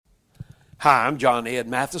Hi, I'm John Ed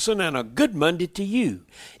Matheson, and a good Monday to you.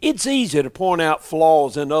 It's easy to point out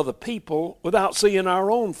flaws in other people without seeing our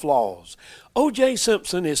own flaws. O.J.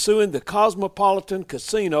 Simpson is suing the Cosmopolitan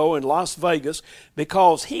Casino in Las Vegas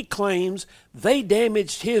because he claims they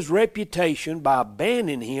damaged his reputation by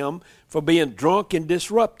banning him for being drunk and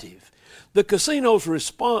disruptive. The casino's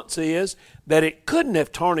response is that it couldn't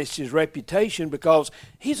have tarnished his reputation because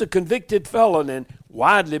he's a convicted felon and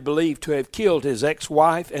widely believed to have killed his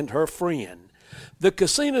ex-wife and her friend. The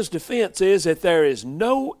casino's defense is that there is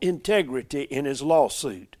no integrity in his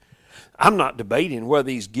lawsuit. I'm not debating whether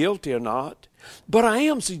he's guilty or not, but I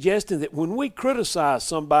am suggesting that when we criticize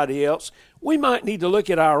somebody else, we might need to look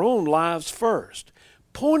at our own lives first.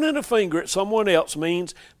 Pointing a finger at someone else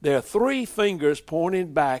means there are three fingers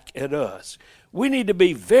pointing back at us. We need to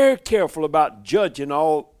be very careful about judging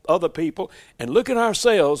all other people and look at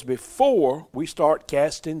ourselves before we start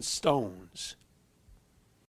casting stones.